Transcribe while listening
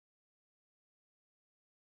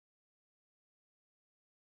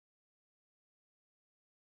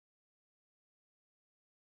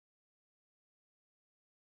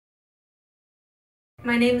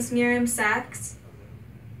My name is Miriam Sachs.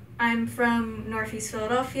 I'm from Northeast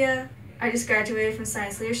Philadelphia. I just graduated from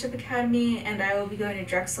Science Leadership Academy and I will be going to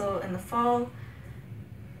Drexel in the fall.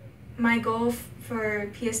 My goal for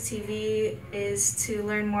PSTV is to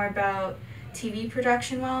learn more about TV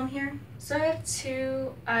production while I'm here. So I have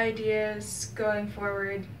two ideas going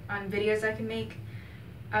forward on videos I can make.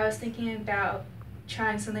 I was thinking about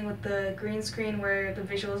trying something with the green screen where the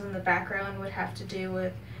visuals in the background would have to do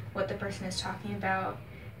with what the person is talking about,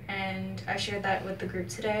 and I shared that with the group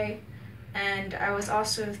today. And I was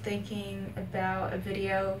also thinking about a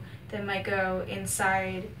video that might go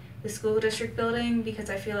inside the school district building, because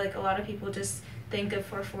I feel like a lot of people just think of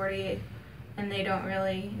 440 and they don't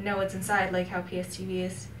really know what's inside, like how PSTV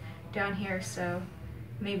is down here. So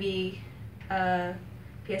maybe a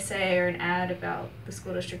PSA or an ad about the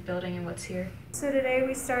school district building and what's here. So today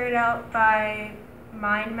we started out by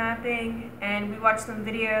mind mapping, and we watched some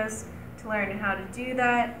videos to learn how to do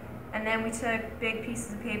that, and then we took big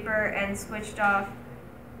pieces of paper and switched off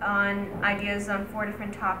on ideas on 4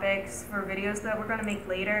 different topics for videos that we're going to make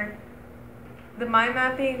later. The mind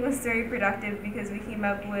mapping was very productive because we came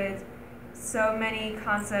up with so many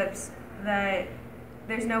concepts that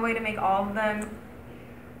there's no way to make all of them,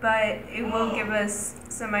 but it will give us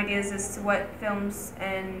some ideas as to what films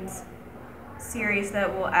and series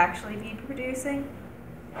that we'll actually be producing.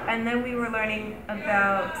 And then we were learning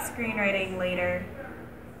about screenwriting later,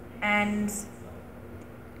 and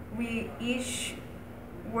we each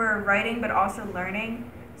were writing but also learning,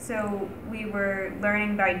 so we were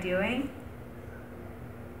learning by doing,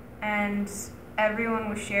 and everyone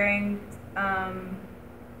was sharing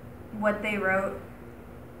what they wrote,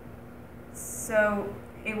 so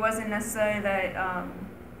it wasn't necessarily that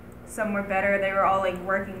some were better. They were all like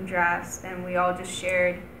working drafts and we all just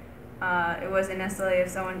shared. It wasn't necessarily if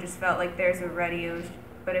someone just felt like theirs were ready,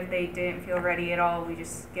 but if they didn't feel ready at all, we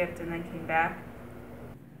just skipped and then came back.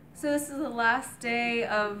 So this is the last day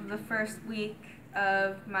of the first week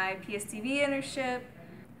of my PSTV internship.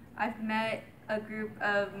 I've met a group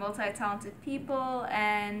of multi-talented people,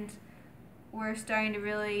 and we're starting to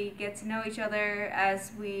really get to know each other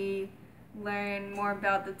as we learn more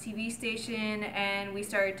about the TV station, and we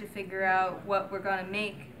started to figure out what we're going to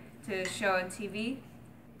make to show on TV.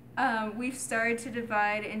 We've started to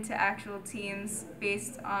divide into actual teams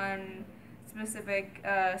based on specific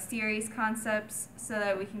series concepts so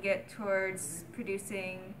that we can get towards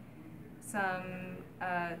producing some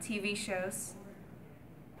TV shows.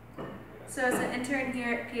 So as an intern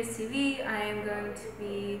here at PSTV, I am going to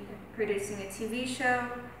be producing a TV show.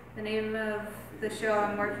 The name of the show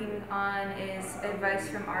I'm working on is Advice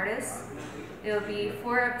from Artists. It'll be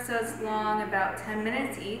 4 episodes long, about 10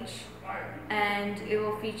 minutes each, and it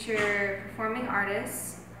will feature performing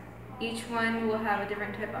artists. Each one will have a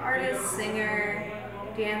different type of artist, singer,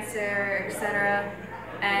 dancer, etc.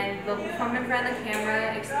 And they'll perform in front of the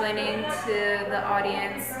camera explaining to the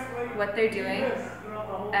audience what they're doing.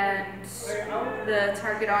 And the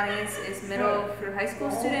target audience is middle through high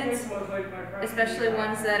school students, especially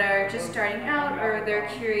ones that are just starting out or they're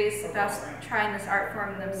curious about trying this art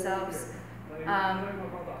form themselves.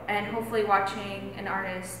 And hopefully watching an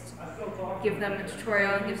artist give them a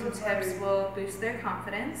tutorial and give some tips will boost their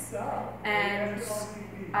confidence. And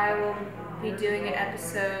I will be doing an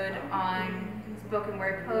episode on spoken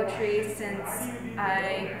word poetry, since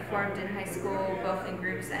I performed in high school both in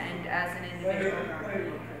groups and as an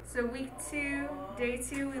individual. So week 2, day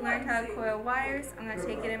 2, we learned how to coil wires. I'm going to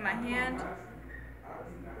take it in my hand,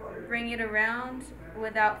 bring it around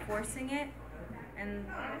without forcing it, and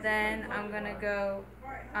then I'm going to go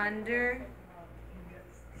under,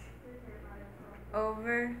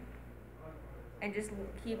 over, and just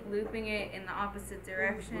keep looping it in the opposite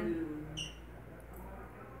direction.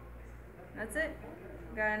 That's it.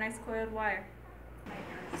 Got a nice coiled wire.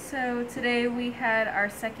 So today we had our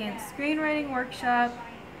second screenwriting workshop,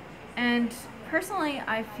 and personally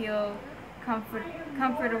I feel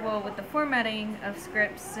comfortable with the formatting of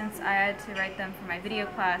scripts since I had to write them for my video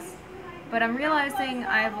class. But I'm realizing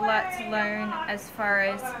I have a lot to learn as far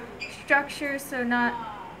as structure, so not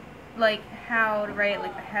like how to write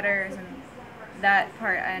like the headers and that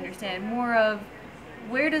part I understand. More of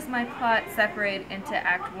where does my plot separate into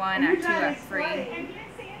Act 1, Act 2, Act 3.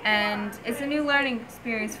 And it's a new learning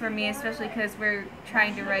experience for me, especially because we're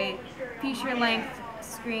trying to write feature-length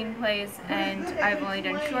screenplays and I've only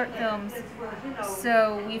done short films.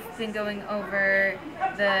 So we've been going over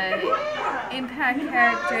the impact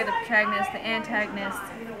character, the protagonist, the antagonist,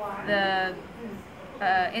 the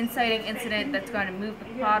inciting incident that's going to move the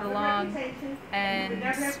plot along, and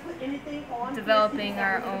developing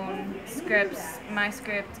our own scripts. My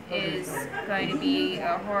script is going to be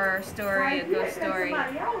a horror story, a ghost story,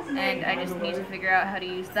 and I just need to figure out how to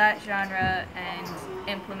use that genre and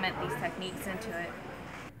implement these techniques into it.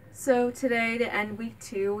 So today, to end week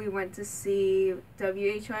 2, we went to see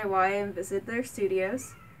WHYY and visit their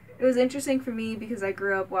studios. It was interesting for me because I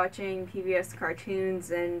grew up watching PBS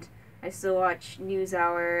cartoons, and I still watch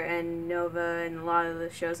NewsHour and Nova and a lot of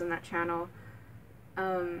the shows on that channel.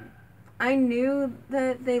 I knew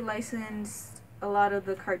that they licensed a lot of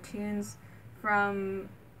the cartoons from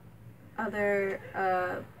other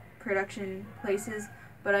production places,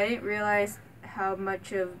 but I didn't realize how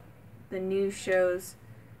much of the news shows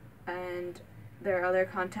and their other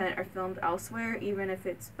content are filmed elsewhere, even if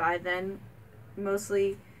it's by then.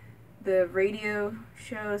 Mostly the radio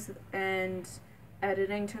shows and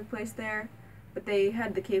editing took place there, but they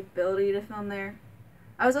had the capability to film there.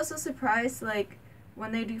 I was also surprised, like,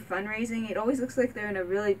 when they do fundraising, it always looks like they're in a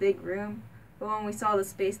really big room, but when we saw the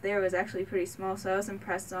space there, it was actually pretty small, so I was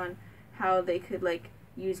impressed on how they could, like,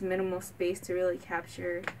 use minimal space to really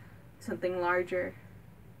capture something larger.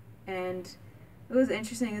 And it was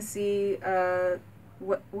interesting to see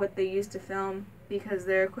what they used to film, because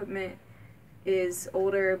their equipment is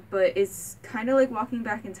older, but it's kind of like walking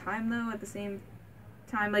back in time, though, at the same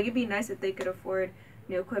time. Like, it'd be nice if they could afford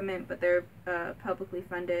new equipment, but they're publicly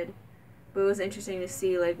funded. But it was interesting to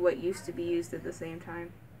see, like, what used to be used at the same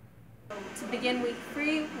time. To begin week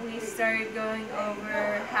 3, we started going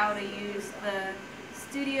over how to use the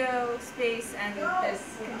studio space and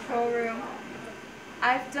this control room.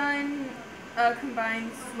 I've done a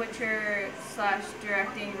combined switcher /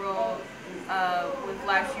 directing role with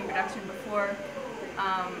live stream production before,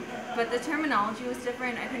 but the terminology was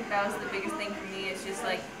different. I think that was the biggest thing for me, is just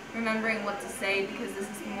like remembering what to say, because this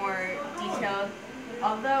is more detailed.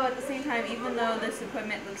 Although at the same time, even though this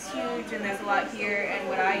equipment looks huge and there's a lot here, and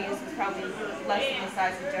what I use is probably less than the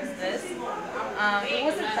size of just this, it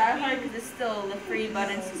wasn't that hard because it's still the 3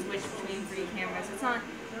 buttons to switch between 3 cameras. It's not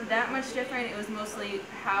that much different. It was mostly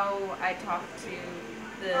how I talk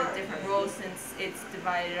to the different roles, since it's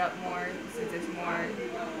divided up more, since there's more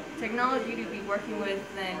technology to be working with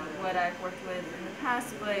than what I've worked with in the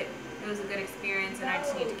past, but it was a good experience and I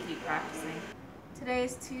just need to keep practicing. Today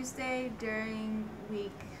is Tuesday during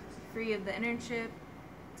week 3 of the internship.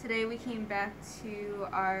 Today we came back to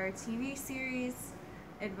our TV series,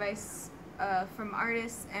 Advice from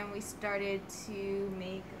Artists, and we started to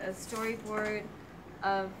make a storyboard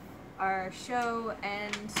of our show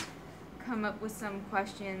and come up with some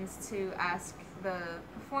questions to ask the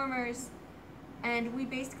performers. And we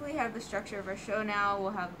basically have the structure of our show now.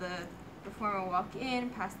 We'll have the performer walk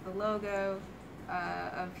in, pass the logo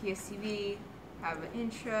of PSTV, have an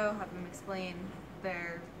intro, have them explain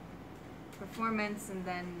their performance, and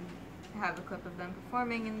then have a clip of them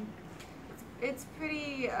performing. And it's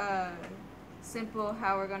pretty simple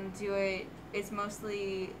how we're going to do it. It's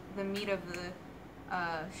mostly the meat of the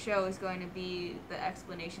show is going to be the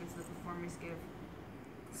explanations the performers give.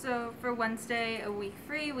 So for Wednesday of week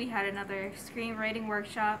 3, we had another screenwriting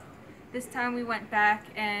workshop. This time we went back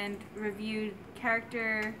and reviewed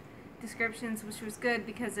character descriptions, which was good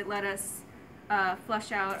because it let us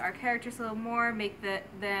flush out our characters a little more, make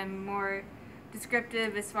them more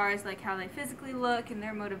descriptive as far as like how they physically look and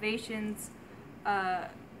their motivations.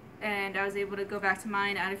 And I was able to go back to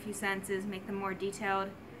mine, add a few sentences, make them more detailed.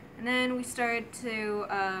 And then we started to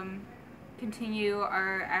continue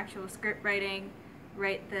our actual script writing,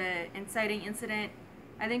 write the inciting incident.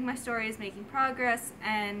 I think my story is making progress,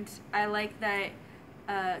 and I like that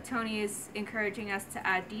Tony is encouraging us to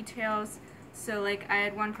add details. So like I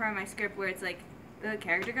had one part of my script where it's like, the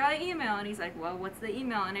character got an email, and he's like, well, what's the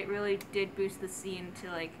email? And it really did boost the scene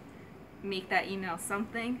to like make that email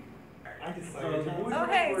something.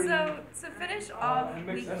 Okay, so to finish off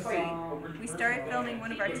week 3, we started filming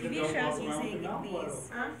one of our TV shows using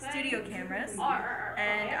these studio cameras,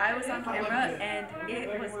 and I was on camera, and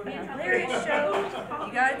it was a hilarious show.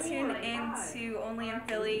 You gotta tune in to Only in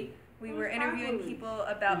Philly. We were interviewing people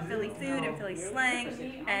about Philly food and Philly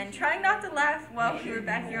slang, and trying not to laugh while we were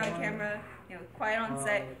back here on camera, you know, quiet on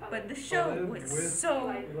set, but the show was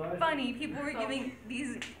so funny. People were giving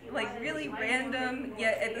these like really random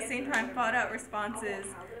yet at the same time thought out responses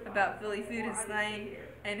about Philly food and slang,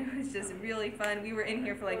 and it was just really fun. We were in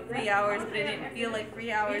here for like 3 hours, but it didn't feel like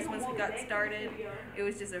 3 hours once we got started. It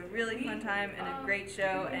was just a really fun time and a great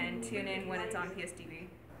show, and tune in when it's on PSTV.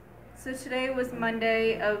 So today was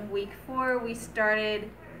Monday of week 4. We started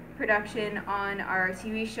production on our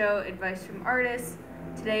TV show, Advice from Artists.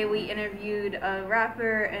 Today we interviewed a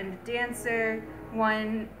rapper and a dancer.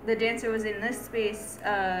 The dancer was in this space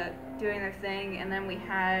doing their thing, and then we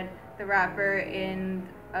had the rapper in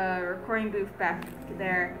a recording booth back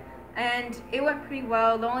there. And it went pretty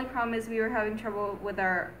well. The only problem is we were having trouble with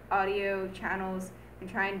our audio channels and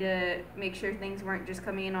trying to make sure things weren't just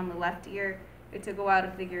coming in on the left ear. It took a while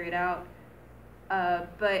to figure it out.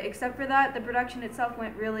 But except for that, the production itself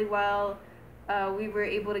went really well. We were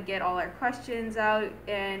able to get all our questions out,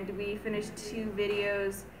 and we finished 2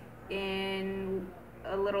 videos in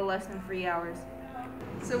a little less than 3 hours.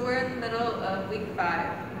 So we're in the middle of week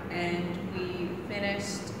 5, and we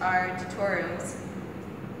finished our tutorials.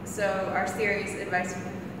 So our series, Advice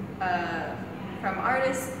from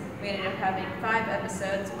Artists, we ended up having 5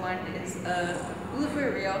 episodes. One is a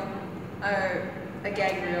blooper reel, or a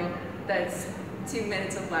gag reel, that's 2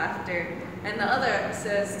 minutes of laughter. And the other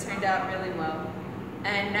episodes turned out really well.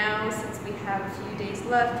 And now, since we have a few days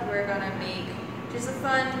left, we're gonna make just a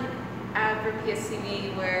fun ad for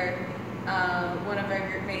PSTV where one of our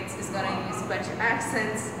group mates is gonna use a bunch of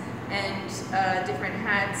accents and different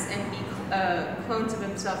hats and be clones of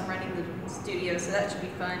himself running the studio. So that should be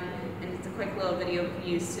fun. And it's a quick little video we can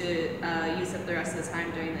use to use up the rest of the time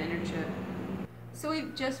during the internship. So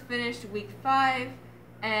we've just finished week 5.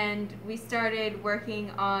 And we started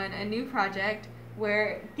working on a new project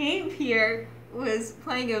where Gabe here was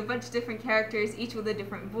playing a bunch of different characters, each with a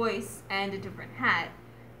different voice and a different hat.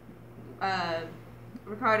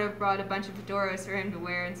 Ricardo brought a bunch of fedoras for him to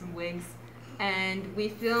wear and some wigs. And we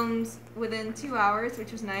filmed within 2 hours,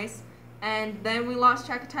 which was nice. And then we lost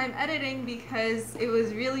track of time editing because it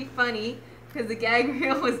was really funny because the gag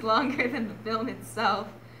reel was longer than the film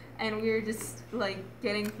itself. And we were just like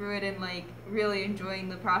getting through it and like really enjoying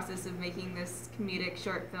the process of making this comedic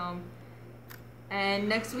short film. And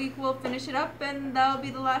next week we'll finish it up, and that'll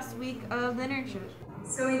be the last week of the internship.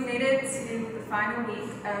 So we made it to the final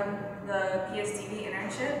week of the PSTV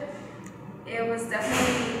internship. It was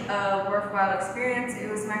definitely a worthwhile experience.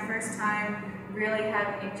 It was my first time really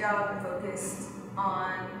having a job focused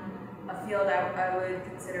on a field I would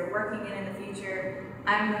consider working in the future.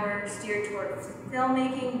 I'm more steered towards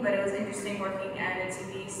filmmaking, but it was interesting working at a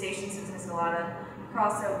TV station since there's a lot of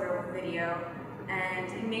crossover with video.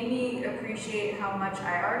 And it made me appreciate how much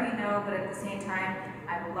I already know, but at the same time,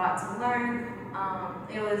 I have a lot to learn.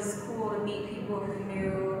 It was cool to meet people who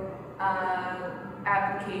knew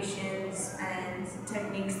applications and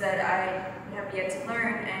techniques that I have yet to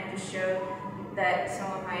learn, and just showed that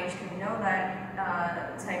someone my age can know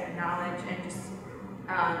that type of knowledge, and just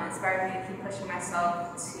inspired me to keep pushing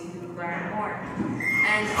myself to learn more.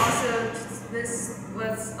 And also, this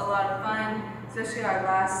was a lot of fun, especially our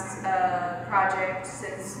last project.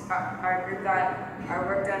 Since our group got our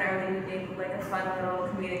work done early, we made like a fun little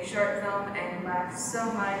comedic short film and laughed so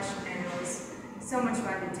much, and it was so much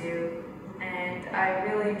fun to do. And I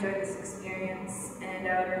really enjoyed this experience, and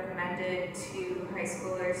I would recommend it to high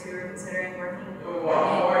schoolers who are considering working in